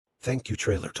Thank you,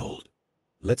 TrailerTold.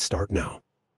 Let's start now.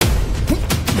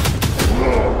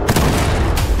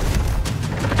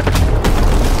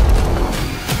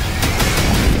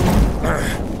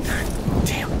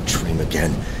 Damn dream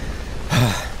again.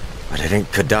 But it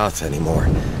ain't Kadath anymore.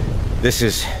 This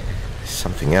is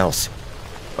something else.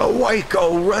 Awake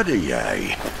already,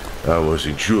 eh? I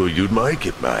wasn't sure you'd make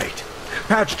it, mate.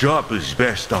 Patched up as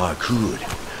best I could,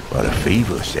 but a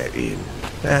fever set in,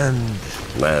 and,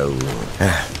 well...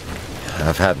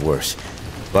 I've had worse.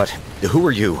 But who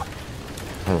are you?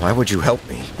 Why would you help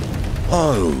me?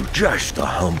 Oh, just a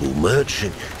humble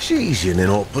merchant seizing an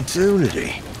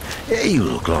opportunity. You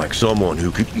look like someone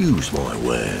who could use my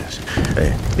wares.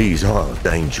 These are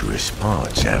dangerous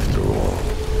parts, after all.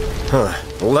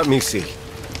 Let me see.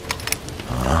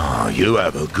 Ah, you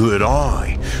have a good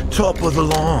eye. Top of the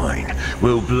line.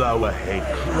 We'll blow ahead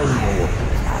clean.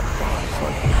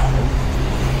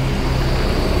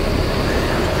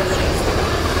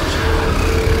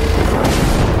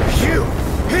 You!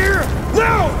 Here!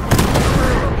 No!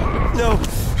 No!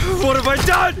 What have I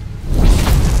done?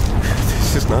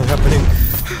 This is not happening.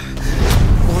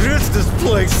 What is this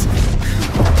place?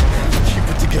 Keep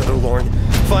it together, Lauren.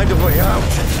 Find a way out.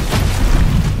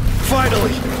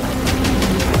 Finally!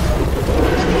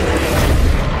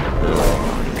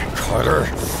 Carter,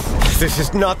 this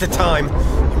is not the time.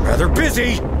 I'm rather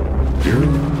busy. Do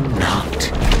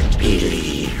not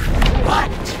believe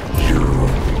what you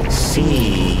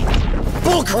see.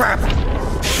 Bullcrap!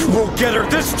 You won't get her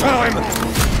this time!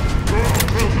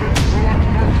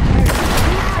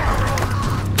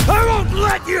 I won't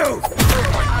let you!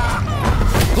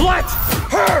 Let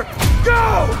her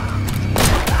go!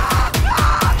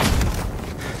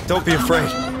 Don't be afraid.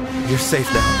 You're safe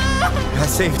now. I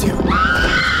saved you.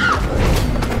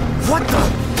 What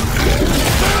the?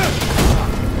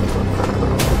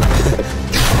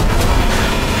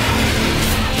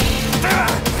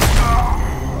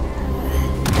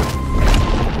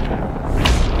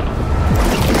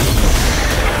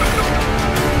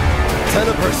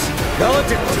 Tenebris,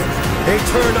 maledictum,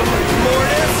 aeterna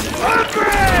mortis,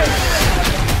 agri!